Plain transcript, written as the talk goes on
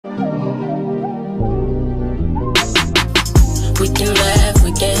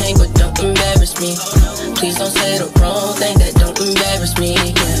me. Please don't say the wrong thing that don't embarrass me.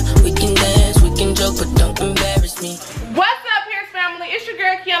 Yeah, we can dance, we can joke, but don't embarrass me. What's up, Pearse family? It's your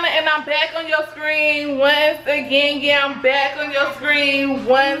girl Kiana, and I'm back on your screen once again. Yeah, I'm back on your screen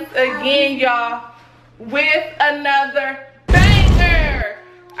once again, y'all, with another banger.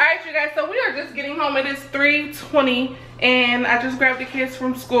 Alright, you guys, so we are just getting home. It is 3:20, and I just grabbed the kids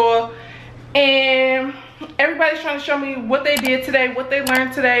from school, and everybody's trying to show me what they did today, what they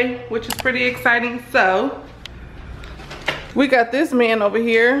learned today, which is pretty exciting. So we got this man over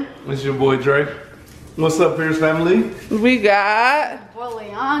here. It's your boy Drake. What's up, Pearse family? We got boy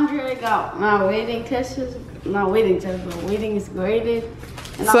Leandre. Got my waiting test is but waiting is graded.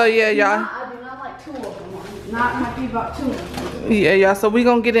 And so yeah, y'all. I do not like two of them. I'm not happy about two of them. Yeah, y'all. So we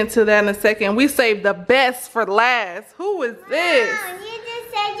gonna get into that in a second. We saved the best for last. Who is this? Mom, you just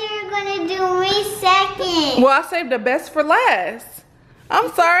said you were gonna do me second. Well, I saved the best for last.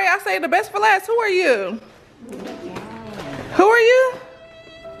 I'm sorry, I saved the best for last. Who are you? Who are you?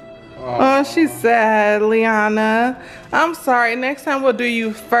 Oh, she's sad, Liana. I'm sorry. Next time we'll do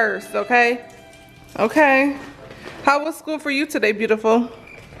you first, okay? Okay. How was school for you today, beautiful?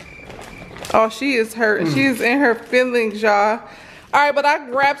 Oh, she is hurt. She's in her feelings, y'all. All right, but I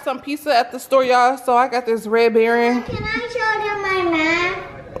grabbed some pizza at the store, y'all. So I got this Red Baron. Can I show them my math?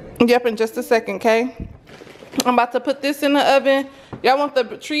 Yep, in just a second, okay? I'm about to put this in the oven. Y'all want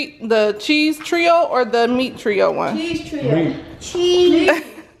the cheese trio or the meat trio one? Cheese trio. Cheese.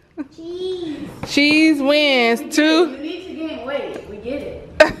 Cheese. Cheese wins. Two. You need to gain weight. We get it.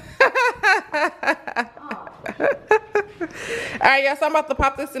 Alright, y'all, so I'm about to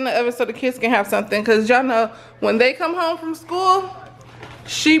pop this in the oven so the kids can have something. Because y'all know, when they come home from school,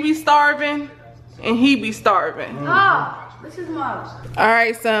 she be starving and he be starving. This is mine.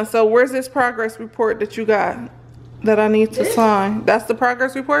 Alright, son, so where's this progress report that you got that I need to sign? That's the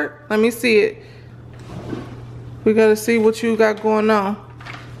progress report? Let me see it. We gotta see what you got going on.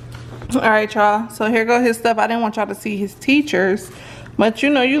 Alright, y'all, so here go his stuff. I didn't want y'all to see his teachers, but you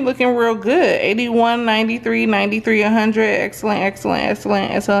know, you looking real good. 81, 93, 93, 100. Excellent, excellent,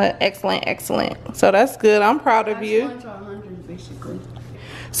 excellent, excellent, excellent, excellent. So that's good. I'm proud of you. 100 basically.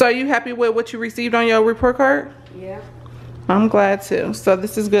 So are you happy with what you received on your report card? Yeah. I'm glad too. So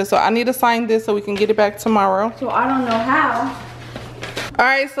this is good. So I need to sign this so we can get it back tomorrow. So I don't know how.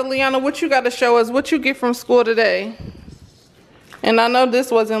 Alright, so Liana, what you got to show us? What you get from school today? And I know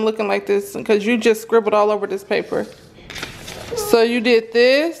this wasn't looking like this because you just scribbled all over this paper. So you did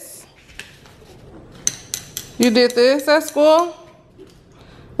this. You did this at school?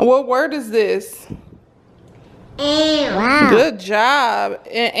 What word is this? Am. Wow. Good job.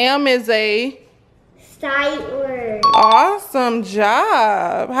 And am is a Sight word. awesome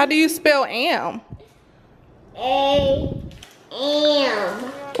job. How do you spell am? A-M.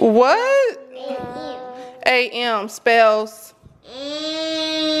 What? A-M. A-M spells.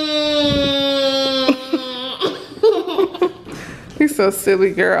 You're so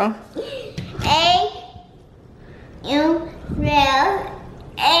silly, girl.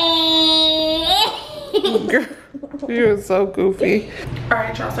 Girl, you're so goofy.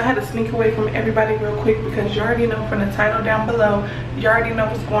 Alright, y'all, so I had to sneak away from everybody real quick because you already know from the title down below, you already know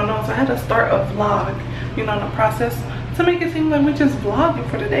what's going on. So I had to start a vlog, you know, in the process to make it seem like we're just vlogging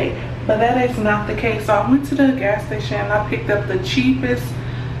for the day. But that is not the case. So I went to the gas station and I picked up the cheapest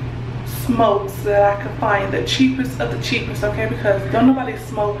smokes that I could find. The cheapest of the cheapest, okay? Because don't nobody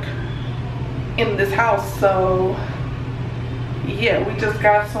smoke in this house. So yeah, we just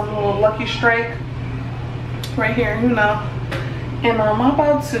got some little Lucky Strike right here, you know. And I'm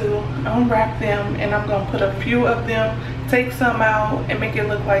about to unwrap them, and I'm gonna put a few of them, take some out and make it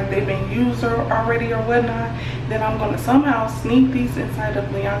look like they've been used already or whatnot. Then I'm gonna somehow sneak these inside of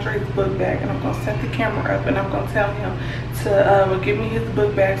Leandre'S book bag, and I'm gonna set the camera up and I'm gonna tell him to give me his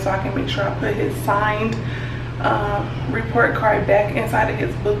book bag so I can make sure I put his signed report card back inside of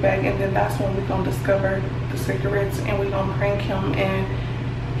his book bag. And then that's when we're gonna discover the cigarettes and we're gonna prank him. And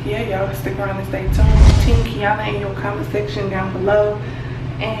yeah, y'all stick around and stay tuned. Team Kiana in your comment section down below.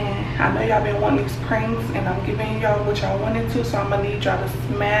 And I know y'all been wanting these pranks, and I'm giving y'all what y'all wanted to, so I'm gonna need y'all to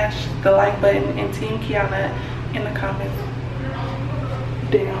smash the like button and Team Kiana in the comments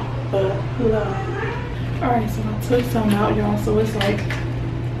down below. Alright, so I took some out, y'all. So it's like,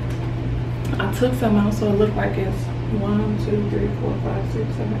 I took some out so it looked like it's 1, 2, 3, 4, 5,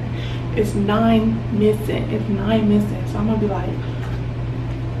 6, 7, 8. It's 9 missing. It's 9 missing. So I'm gonna be like,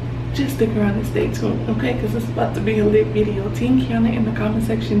 just stick around and stay tuned, okay? Because it's about to be a lit video. Team Kiana in the comment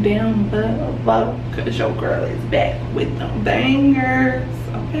section down below, because your girl is back with them bangers,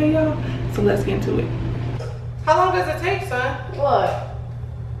 okay, y'all? So let's get into it. How long does it take, son? What?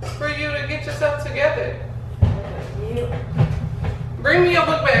 For you to get yourself together. You. Bring me your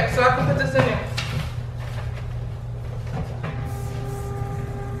book bag so I can put this in there.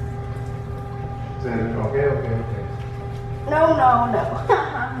 Okay. No.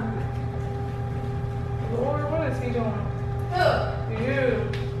 Lord, what is he doing? Who? You.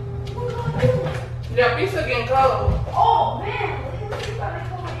 What am I doing? Your pizza getting cold. Oh man, look at this.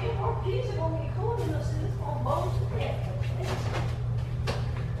 Our pizza gonna get cold in us and it's gonna bounce to death.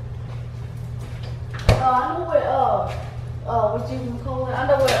 I know what you can call it. I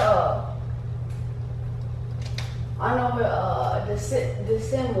know what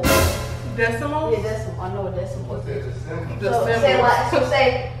decimal. Decimals? Yeah, decimal. I know what decimal is. Decimals.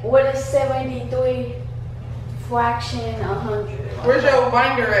 Say what is 73 fraction 100? Where's your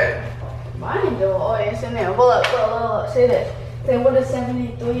binder at? Mine do. Oh, it's in there. Look. Say that. Say what is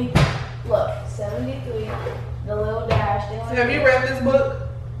 73? Look, 73. The little dash. Have you read this book?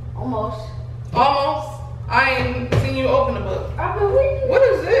 Almost. Almost? I ain't seen you open the book. I've been reading. What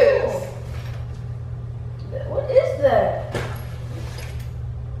is this? What is that?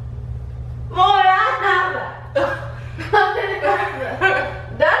 More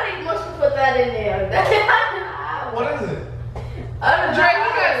Daddy must have put that in there. What is it? Drake, he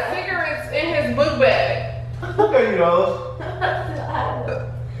got cigarettes in his book bag. Who gave you those?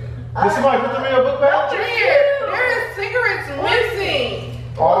 Did somebody put them in your book bag? There is cigarettes missing.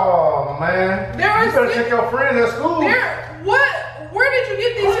 Oh man. There are you better check your friends at school. Where did you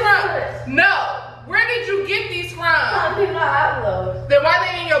get these from? No. Where did you get these from? I do not have those. Then why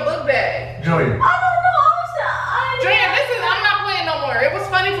they in your book bag? Junior. I don't know. Junior, I'm not playing no more. It was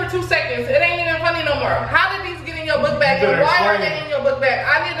funny for 2 seconds. It ain't even funny no more. How did these get in your book bag and why are they in your book bag?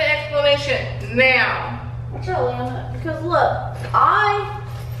 I need an explanation now. What's your Leandre? Because look, I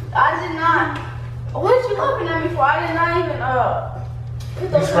did not. What you looking at me for? I did not even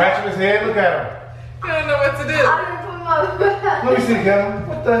He's scratching his head. Look at him. I don't know what to do. I didn't put my bag. Let me see, Kevin.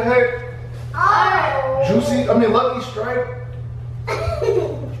 What the heck? Oh. Juicy. I mean, Lucky Strike.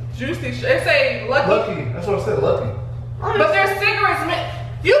 Juicy. It say Lucky. Lucky. That's what I said. Lucky. But there's cigarettes.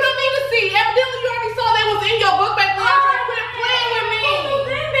 You don't need to see. Evidently, you already saw they was in your book bag. Leandre, quit playing with me.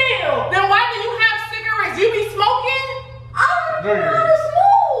 Then why do you have cigarettes? You be smoking? I don't even know how to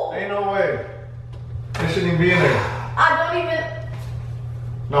smoke. Ain't no way. They shouldn't even be in there. I don't even.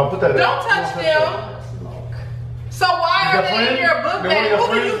 No, put that. Don't touch them. So why are they in your book bag? Who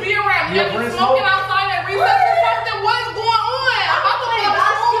do you be around? You be smoking outside at recess or something? What is going on? I'm about to play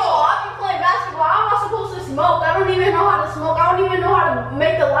basketball. I can play basketball. How am I supposed to smoke? I don't even know how to smoke. I don't even know how to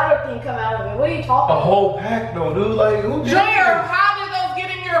make the lighter thing come out of it. What are you talking about? A whole pack though, dude. Like who? Junior, how did those get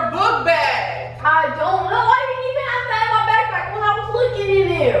in your book bag? I don't know. I didn't even have that in my backpack when I was looking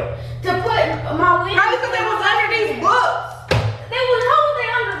in there to put my weed. Probably because they was under these books. How were they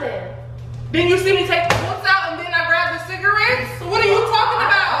under there? Then you see me take the books out and then I grab the cigarettes? What are you talking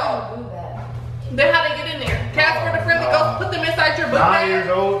about? I don't do that. Then how they get in there? Casper the Friendly Ghost put them inside your book 9 bag? years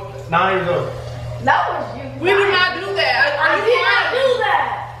old. 9 years old. That was you. We do not do that. I did not do that.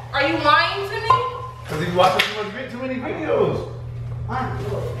 Are you lying to me? Because he's watching too many videos. I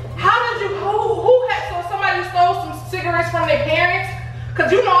do it. How did you, who had, so somebody stole some cigarettes from their parents?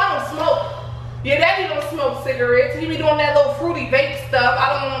 Because you know I don't smoke. Your daddy don't smoke cigarettes. He be doing that little fruity vape stuff.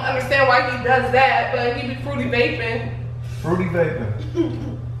 I don't understand why he does that, but he be fruity vaping. Fruity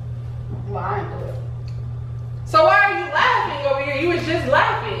vaping. Well, I ain't do it. So why are you laughing over here? You was just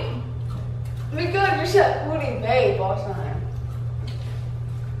laughing. Because you said fruity vape all the time.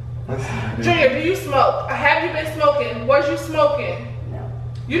 Junior, do you smoke? Have you been smoking? Was you smoking? No.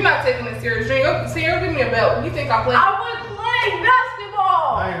 You're not taking it serious. Junior, Sierra, give me a belt. You think I'm playing? I was playing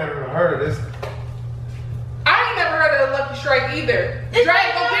basketball. I ain't never even heard of this. I ain't never heard of a Lucky Strike either. Drake,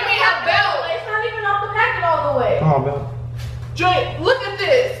 go give me a belt. It's not even off the packet all the way. Come on, Bill. Junior, look at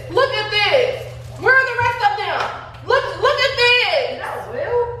this. Look at this. Where are the rest of them? Look at this. Is that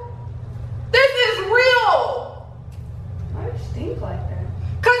real? This is real. Why do you stink like that?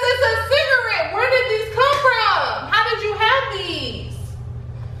 Cause it's a cigarette. Where did these come from? How did you have these?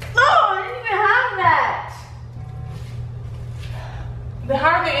 No, I didn't even have that. Then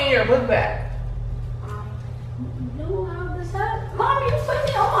how are they in your book bag? No, how does that? Mom, you put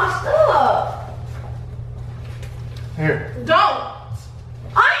me on my stuff. Here. Don't.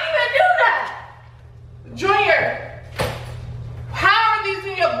 I didn't even do that. Junior, how are these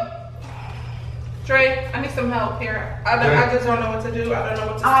in your... Dre, I need some help here. I just don't know what to do. I don't know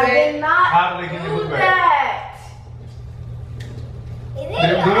what to I say. did not How did they get in your do book bag? that. Do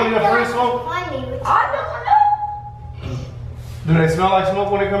one of your friends smoke? I don't know. Do they smell like smoke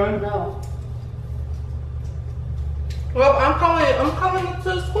when they come in? No. Well, I'm calling it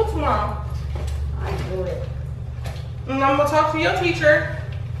to school tomorrow. I do it. And I'm gonna talk to your teacher.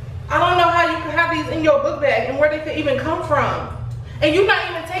 I don't know how you can have these in your book bag and where they could even come from. And you're not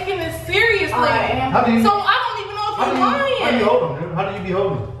even taking this seriously. So I don't even know if you're lying. How do you hold them? How do you be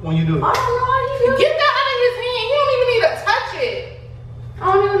holding when you do it? I don't know how you do it. Get that out of his hand. You don't even need to touch it. I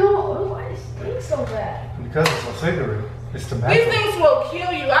don't even know why it stinks so bad. Because it's a cigarette. It's tobacco. These things will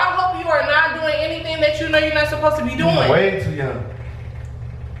kill you. I hope you are not doing anything that you know you're not supposed to be doing. You're way too young.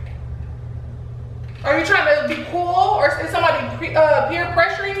 Are you trying to be cool, or is somebody peer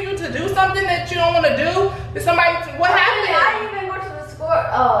pressuring you to do something that you don't want to do? Is somebody? What happened? I didn't even go to the store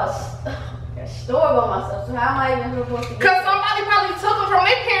by myself. So how am I even supposed to? Because somebody probably took them from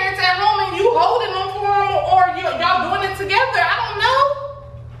their parents at home and you holding them for them, or y'all doing it together. I don't know.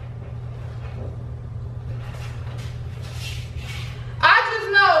 I just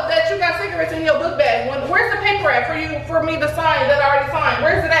know that you got cigarettes in your book bag. Where's the paper at for me to sign that I already signed?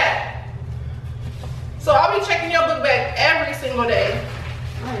 Where's it at? So I'll be checking your book bag every single day.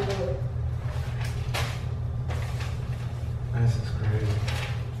 I didn't do it. This is crazy.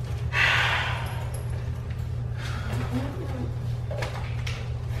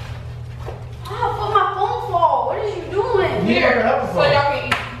 Oh, my phone fall. What are you doing? Here, so y'all can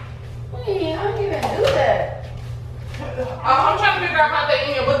eat. Wait, I didn't even do that. I'm trying to figure out how they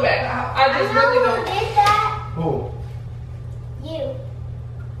in your book bag. I just really don't. Who did that? Who? You.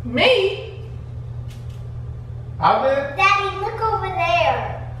 Me? I did? Daddy, look over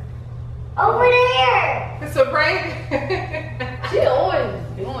there. Over there. It's a prank. She always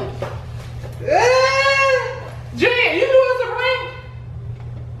doing. Junior, you knew it was a prank?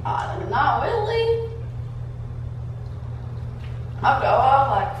 Not really. I was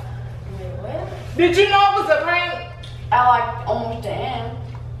like, wait, what? Did you know it was a prank? I like almost the end.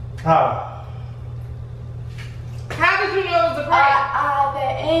 How? How did you know it was a prank? The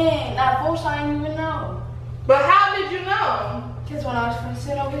end. At first I didn't even know. But how did you know? Because when I was first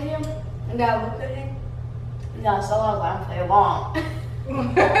sitting over here, and I looked at him, and I saw I was like, I'm playing along.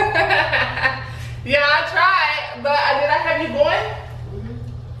 Yeah, I tried, but did I have you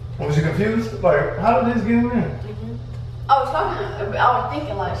going? Was you confused? Like, how did this get in there? I was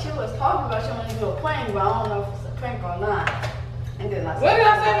thinking like she was talking about she wanted to do a prank, but I don't know if it's a prank or not. And then I said, What did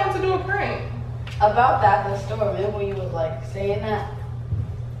I say I want to do a prank? about that the story. Remember when you was like saying that?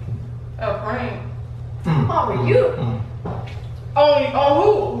 A prank? How were you? On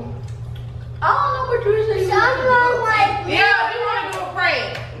who? I don't know what you were saying. Someone like me. Yeah, we want to do a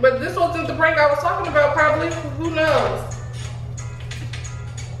prank. But this wasn't the prank I was talking about, probably. Who knows?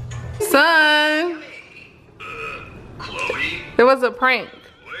 Son. Chloe, It was a prank.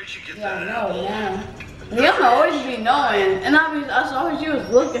 where'd you get Yeah, I that? know now. Leanna always be knowing, and I saw she was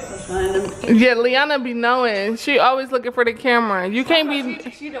looking for something. Yeah, Leanna be knowing. She always looking for the camera. You can't be.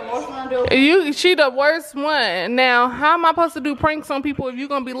 She the worst one to do. She the worst one. Now, how am I supposed to do pranks on people if you're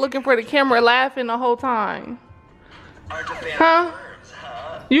gonna be looking for the camera, laughing the whole time? Huh?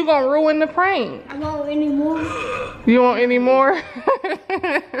 You gonna ruin the prank? I don't any more. You want any more?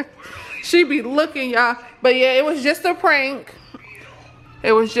 She be looking, y'all. But yeah, it was just a prank.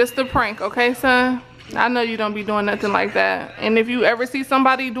 It was just a prank, okay, son? I know you don't be doing nothing like that. And if you ever see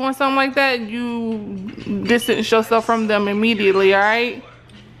somebody doing something like that, you distance yourself from them immediately, all right?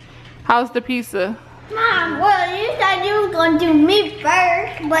 How's the pizza? Mom, well, you said you was gonna do me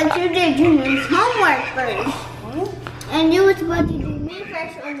first, but you did Junior's homework first. And you were supposed to do me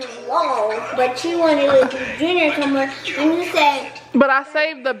first on the wall, but you wanted to do Junior's homework, and you said... But I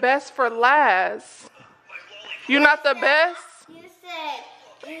saved the best for last. You're not the best? You said...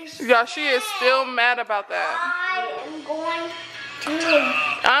 Y'all, she is still mad about that. I am going to...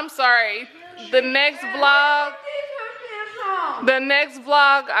 I'm sorry. The next vlog,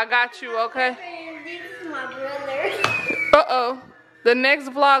 I got you, okay? This is my brother. Uh-oh. The next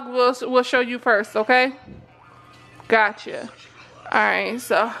vlog will show you first, okay? Gotcha. Alright,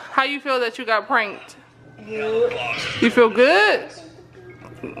 so how you feel that you got pranked? Good. You feel good?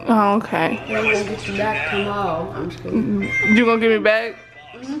 Oh, okay. I'm gonna get you back tomorrow. I'm just kidding. You gonna give me back?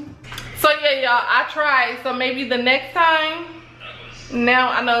 So yeah, y'all, I tried. So maybe the next time, now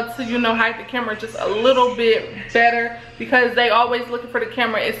I know to, you know, hide the camera just a little bit better, because they always looking for the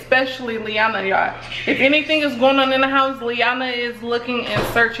camera, especially Leanna, y'all. If anything is going on in the house, Leanna is looking and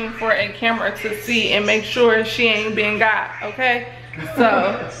searching for a camera to see and make sure she ain't been got, okay?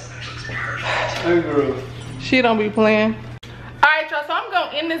 So she don't be playing. Alright, y'all, so I'm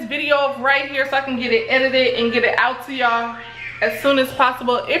gonna end this video right here so I can get it edited and get it out to y'all. as soon as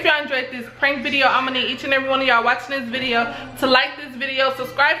possible. If y'all enjoyed this prank video, I'm gonna need each and every one of y'all watching this video to like this video,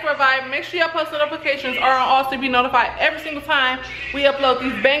 subscribe for a vibe, make sure y'all post notifications are on all to be notified every single time we upload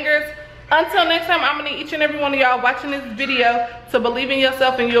these bangers. Until next time, I'm gonna need each and every one of y'all watching this video to believe in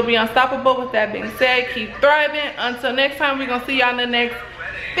yourself and you'll be unstoppable. With that being said, keep thriving. Until next time, we're gonna see y'all in the next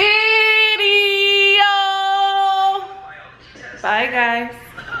video. Bye guys.